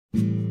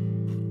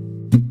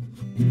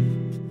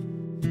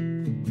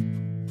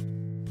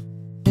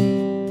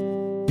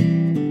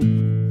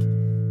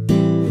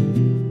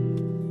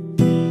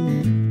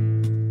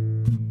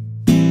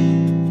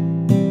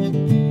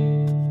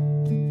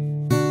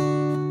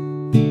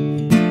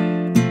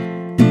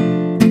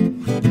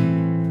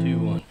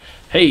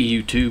Hey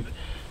YouTube,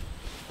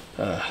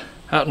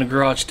 out in the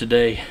garage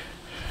today,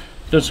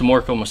 doing some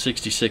work on my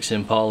 '66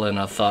 Impala, and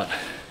I thought,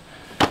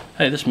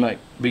 hey, this might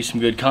be some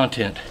good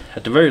content.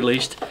 At the very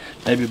least,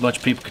 maybe a bunch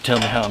of people could tell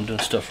me how I'm doing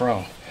stuff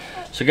wrong.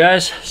 So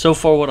guys, so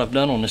far what I've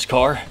done on this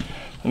car,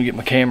 let me get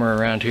my camera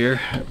around here,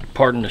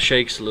 pardon the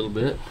shakes a little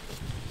bit.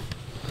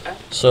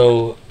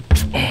 So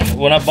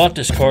when I bought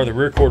this car, the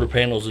rear quarter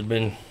panels had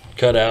been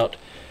cut out.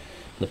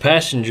 The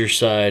passenger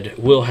side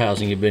wheel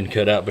housing had been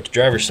cut out, but the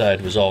driver's side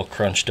was all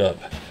crunched up.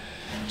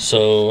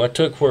 So I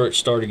took where it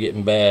started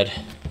getting bad,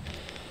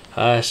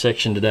 I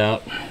sectioned it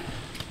out,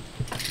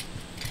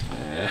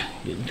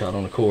 getting caught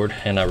on the cord,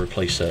 and I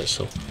replaced that.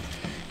 So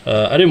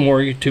I didn't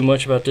worry too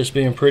much about this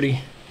being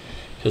pretty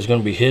because it's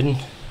going to be hidden,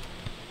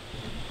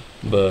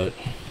 but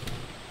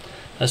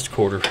that's the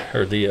quarter,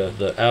 or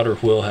the outer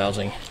wheel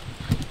housing.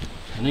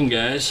 And then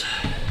guys,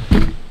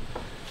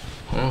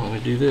 well, let me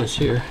do this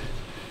here.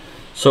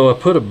 So I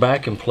put a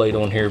backing plate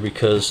on here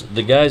because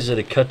the guys that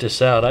had cut this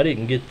out, I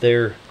didn't get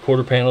their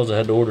quarter panels. I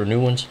had to order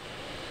new ones.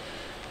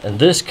 And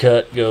this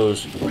cut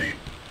goes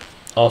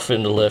off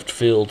into left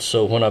field.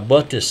 So when I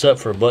butt this up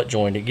for a butt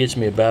joint, it gives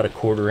me about a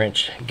 1/4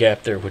 inch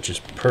gap there, which is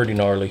pretty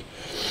gnarly.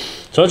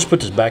 So I just put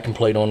this backing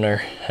plate on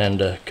there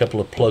and a couple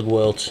of plug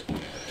welds.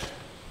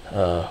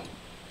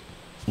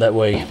 That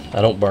way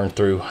I don't burn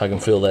through. I can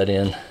fill that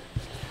in.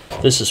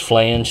 This is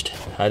flanged.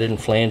 I didn't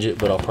flange it,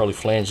 but I'll probably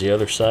flange the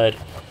other side.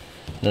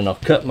 And then I'll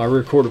cut my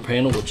rear quarter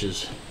panel, which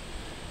is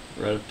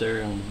right up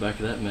there on the back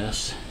of that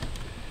mess,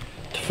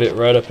 to fit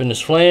right up in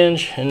this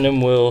flange, and then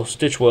we'll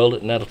stitch weld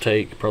it, and that'll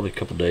take probably a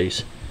couple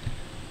days,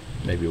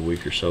 maybe a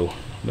week or so.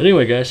 But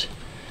anyway guys,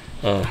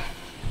 I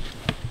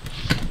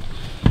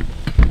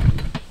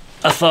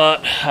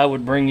thought I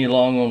would bring you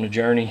along on the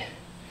journey,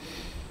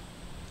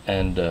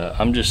 and I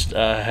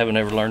haven't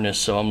ever learned this,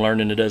 so I'm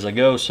learning it as I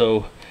go,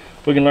 so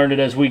we can learn it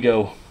as we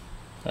go.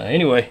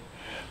 Anyway,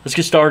 let's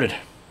get started.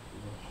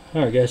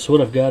 Alright guys, so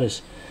what I've got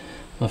is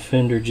my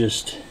fender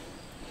just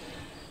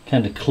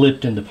kind of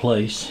clipped into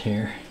place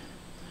here,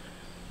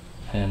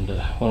 and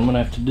what I'm going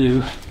to have to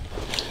do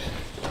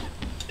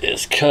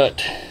is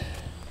cut.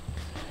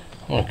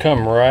 I'm going to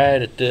come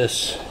right at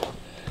this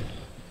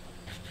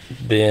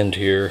bend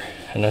here,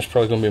 and that's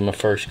probably going to be my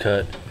first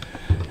cut,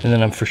 and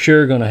then I'm for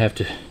sure going to have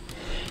to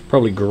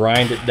probably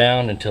grind it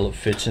down until it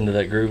fits into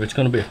that groove. It's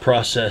going to be a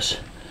process,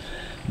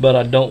 but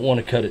I don't want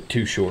to cut it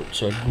too short,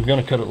 so I'm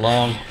going to cut it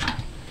long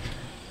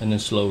and then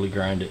slowly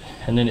grind it,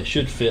 and then it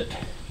should fit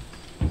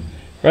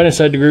right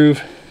inside the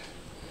groove,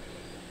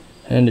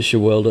 and it should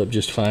weld up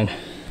just fine.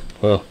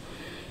 Well,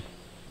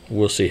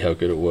 we'll see how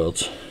good it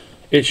welds.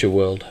 It should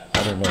weld.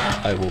 I don't know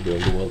if I will be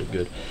able to weld it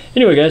good.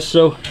 Anyway guys,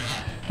 so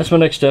that's my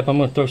next step. I'm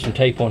going to throw some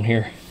tape on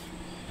here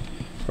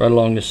right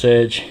along this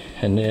edge,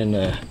 and then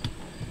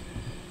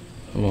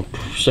I'm going to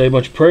say a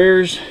bunch of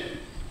prayers,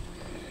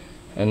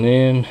 and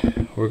then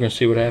we're going to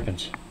see what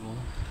happens.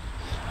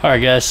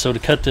 Alright guys, so to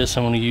cut this,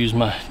 I'm going to use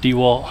my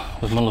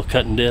DeWalt with my little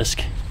cutting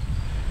disc.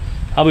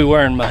 I'll be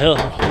wearing my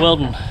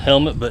welding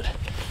helmet, but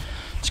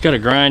it's got a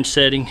grind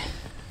setting,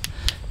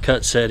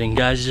 cut setting.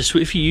 Guys, just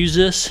if you use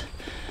this,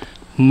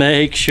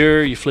 make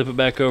sure you flip it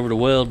back over to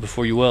weld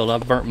before you weld.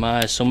 I've burnt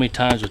my eyes so many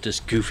times with this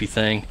goofy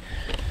thing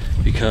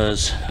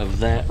because of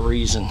that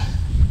reason.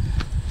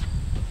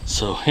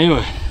 So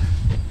anyway,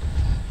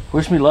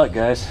 wish me luck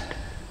guys,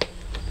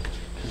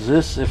 because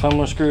this, if I'm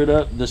going to screw it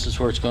up, this is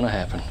where it's going to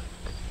happen.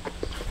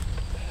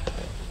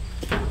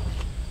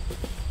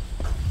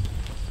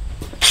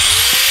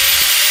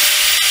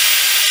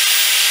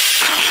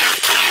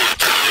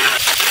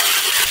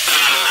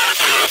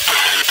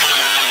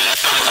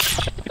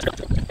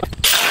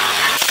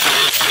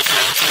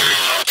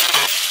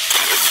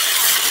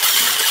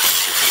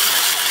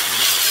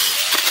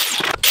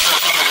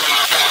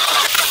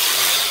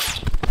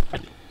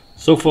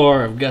 So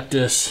far I've got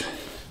this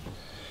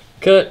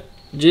cut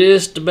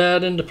just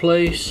about into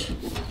place,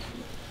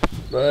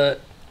 but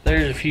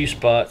there's a few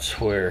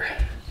spots where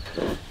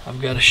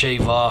I've got to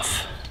shave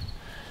off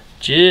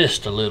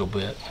just a little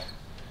bit,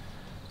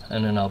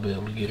 and then I'll be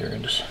able to get her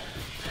into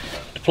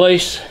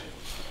place,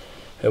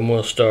 and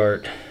we'll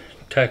start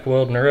tack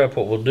welding her up.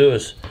 What we'll do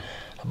is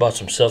I bought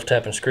some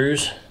self-tapping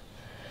screws,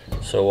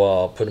 so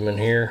I'll put them in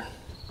here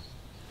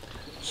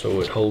so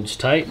it holds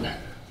tight.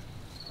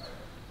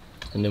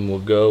 And then we'll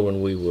go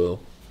and we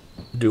will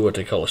do what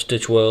they call a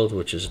stitch weld,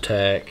 which is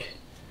tack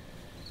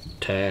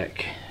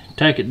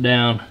it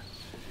down,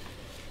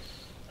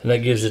 and that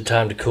gives it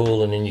time to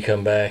cool, and then you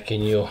come back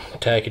and you'll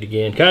tack it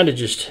again, kind of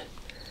just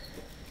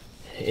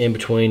in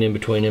between, and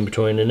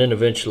then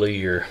eventually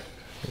you're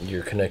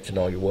connecting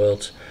all your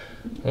welds,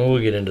 and we'll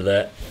get into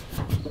that.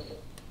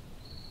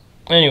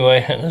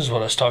 Anyway, and this is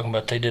what I was talking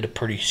about. They did a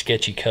pretty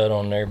sketchy cut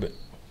on there, but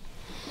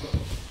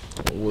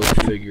we'll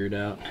figure it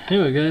out.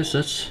 Anyway guys,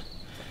 that's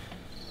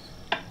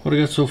what I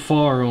got so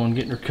far on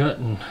getting her cut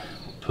and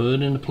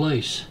put into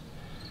place.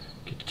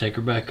 Get the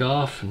taker back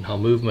off, and I'll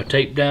move my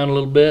tape down a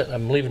little bit.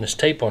 I'm leaving this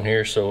tape on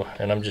here,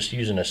 and I'm just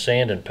using a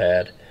sanding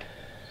pad,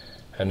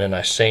 and then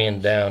I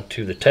sand down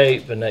to the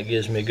tape, and that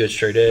gives me a good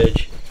straight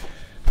edge.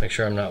 make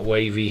sure I'm not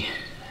wavy,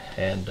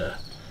 and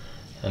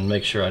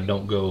make sure I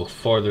don't go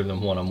farther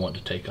than what I'm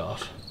wanting to take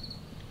off.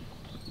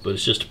 But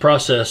it's just a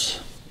process.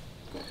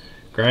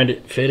 Grind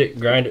it, fit it,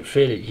 grind it,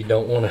 fit it. You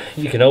don't want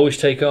to, you can always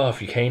take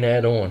off, you can't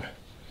add on.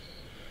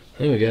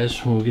 Anyway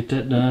guys, when we get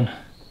that done,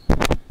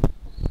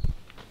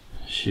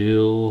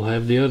 she'll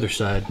have the other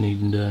side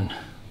needing done.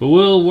 But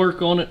we'll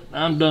work on it.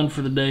 I'm done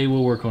for the day.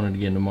 We'll work on it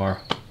again tomorrow.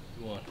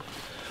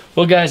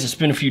 Well guys, it's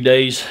been a few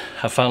days.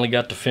 I finally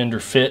got the fender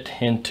fit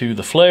into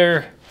the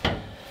flare,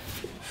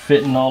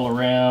 fitting all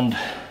around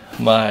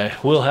my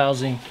wheel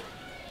housing,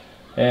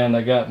 and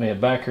I got me a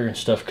backer and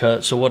stuff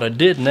cut. So what I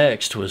did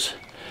next was,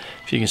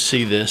 if you can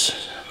see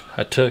this,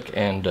 I took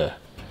and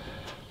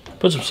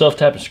put some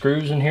self-tapping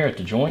screws in here at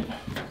the joint,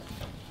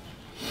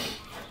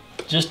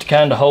 just to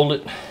kind of hold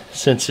it.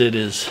 Since it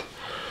is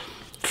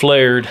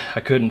flared,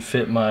 I couldn't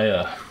fit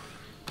my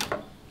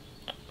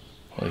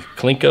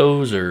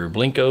Klinkos or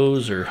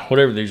Blinkos or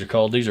whatever these are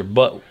called. These are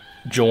butt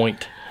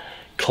joint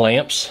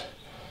clamps.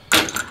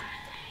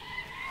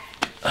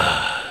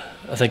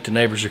 I think the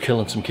neighbors are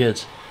killing some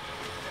kids.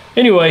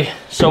 Anyway,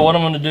 so what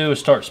I'm going to do is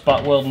start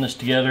spot welding this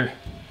together,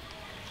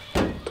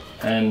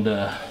 and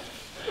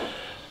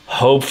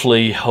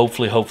hopefully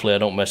I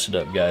don't mess it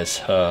up,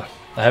 guys. I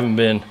haven't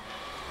been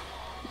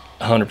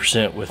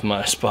 100% with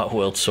my spot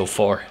weld so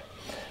far.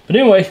 But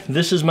anyway,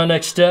 this is my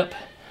next step.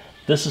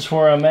 This is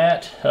where I'm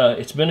at.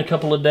 It's been a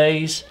couple of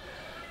days.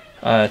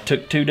 I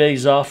took 2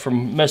 days off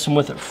from messing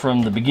with it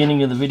from the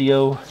beginning of the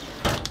video,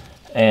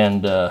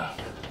 and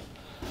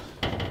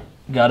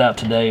got out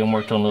today and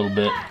worked on a little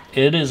bit.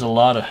 It is a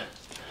lot of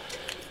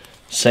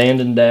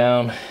sanding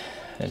down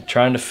and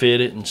trying to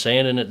fit it, and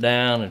sanding it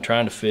down and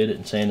trying to fit it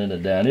and sanding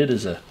it down.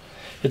 It's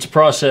a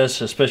process,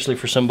 especially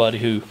for somebody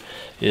who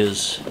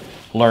is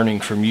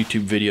learning from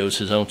YouTube videos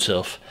his own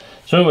self.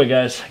 So anyway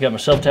guys, I got my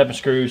self-tapping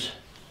screws.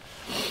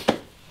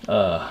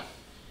 I'm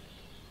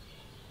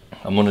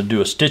going to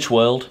do a stitch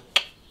weld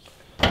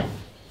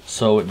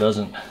so it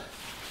doesn't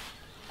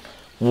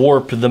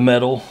warp the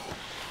metal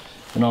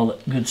and all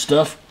that good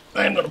stuff.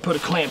 I'm going to put a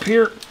clamp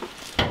here.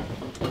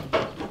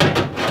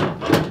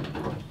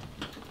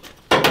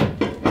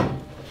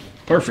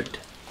 Perfect.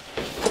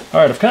 All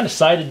right, I've kind of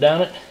sighted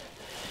down it,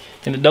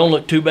 and it don't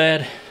look too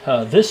bad.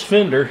 This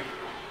fender,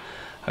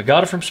 I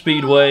got it from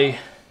Speedway,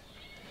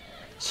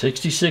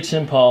 66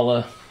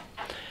 Impala.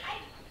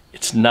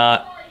 It's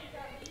not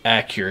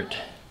accurate,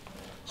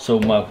 so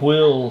my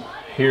wheel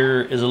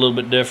here is a little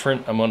bit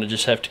different. I'm going to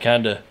just have to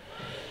kind of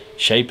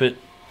shape it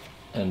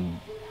and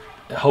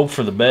hope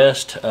for the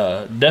best.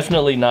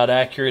 Definitely not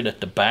accurate at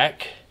the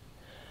back.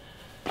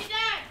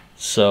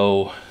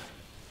 So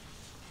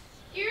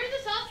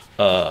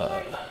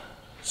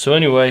so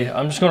anyway,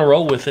 I'm just going to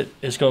roll with it.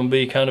 It's going to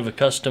be kind of a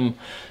custom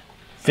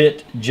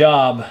fit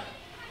job.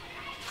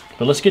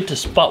 But let's get to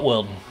spot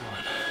welding.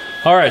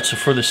 All right, so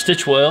for the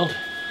stitch weld,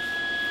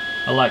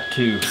 I like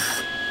to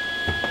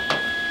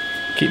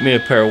keep me a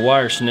pair of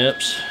wire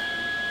snips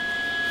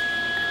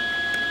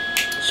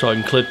so I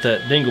can clip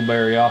that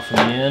dingleberry off in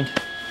the end.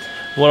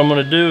 What I'm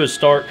going to do is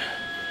start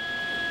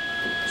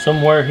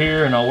somewhere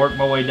here, and I'll work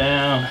my way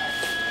down,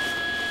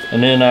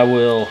 and then I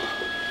will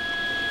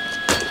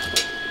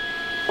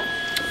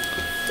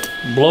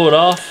blow it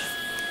off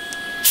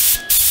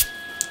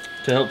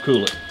to help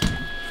cool it.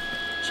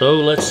 So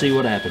let's see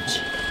what happens.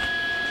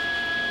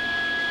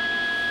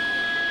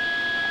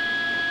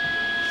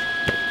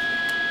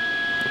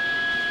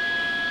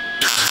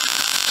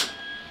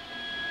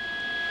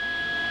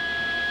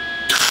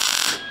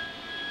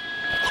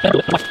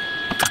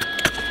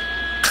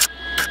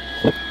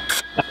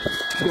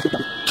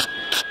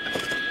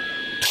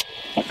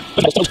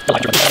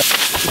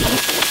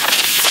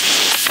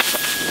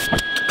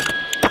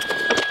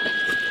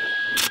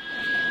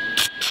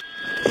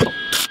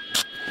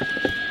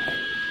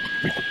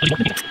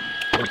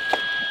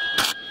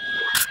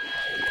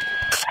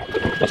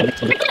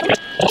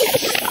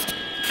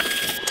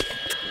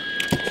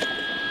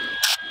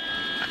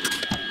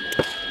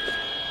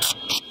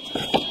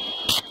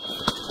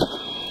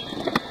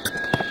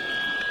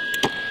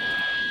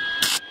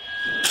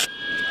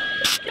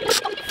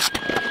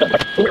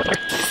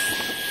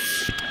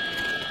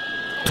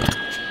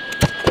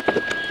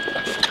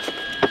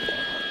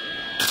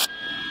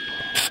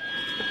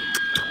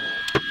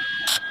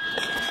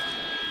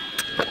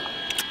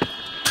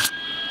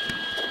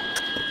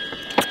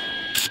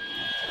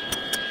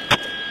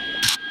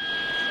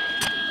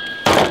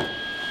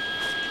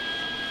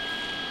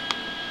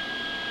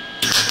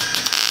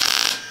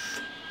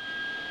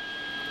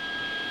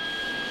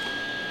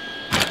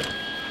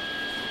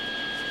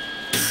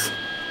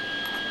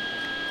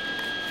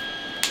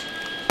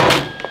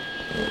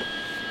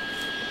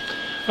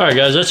 All right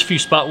guys, that's a few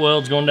spot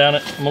welds going down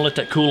it. I'm gonna let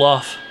that cool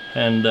off,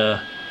 and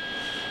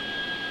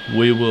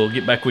we will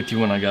get back with you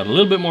when I got a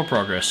little bit more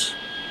progress.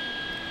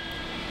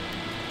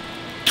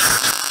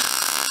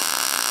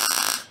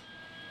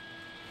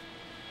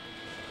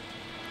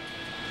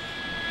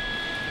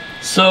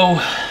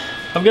 So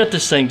I've got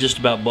this thing just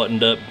about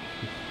buttoned up,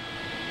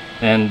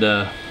 and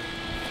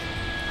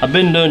I've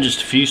been doing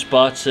just a few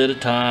spots at a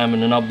time,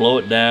 and then I'll blow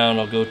it down,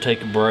 I'll go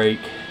take a break.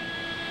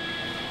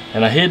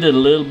 And I hit it a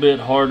little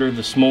bit harder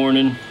this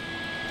morning.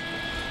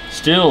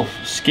 Still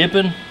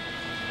skipping,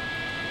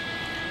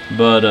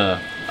 but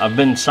I've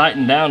been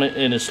sighting down it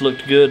and it's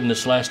looked good, and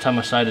this last time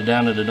I sighted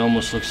down it, it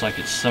almost looks like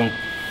it's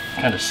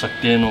kind of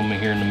sucked in on me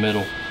here in the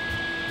middle.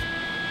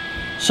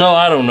 So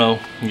I don't know,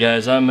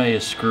 guys, I may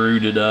have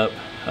screwed it up.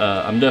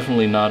 I'm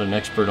definitely not an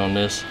expert on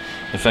this.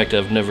 In fact,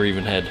 I've never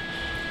even had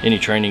any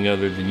training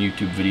other than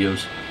YouTube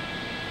videos.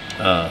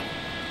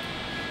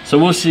 So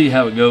we'll see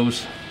how it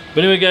goes.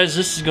 But anyway, guys,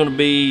 this is going to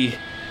be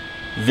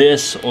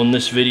this on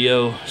this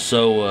video.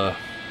 So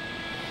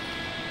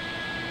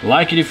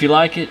like it if you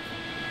like it.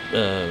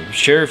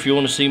 Share if you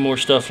want to see more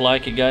stuff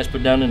like it, guys.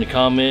 Put down in the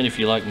comment if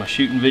you like my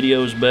shooting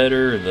videos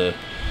better.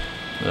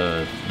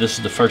 This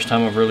is the first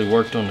time I've really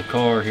worked on the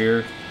car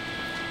here.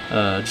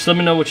 Just let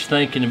me know what you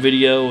think in the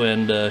video,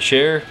 and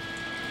share,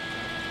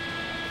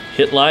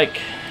 hit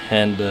like,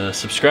 and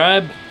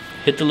subscribe.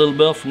 Hit the little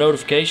bell for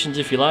notifications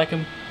if you like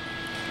them.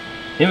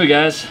 Anyway,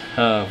 guys,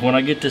 when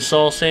I get this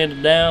all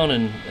sanded down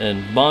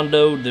and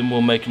bondoed, then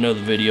we'll make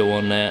another video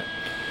on that.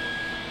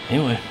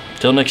 Anyway,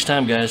 till next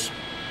time, guys.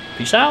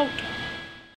 Peace out.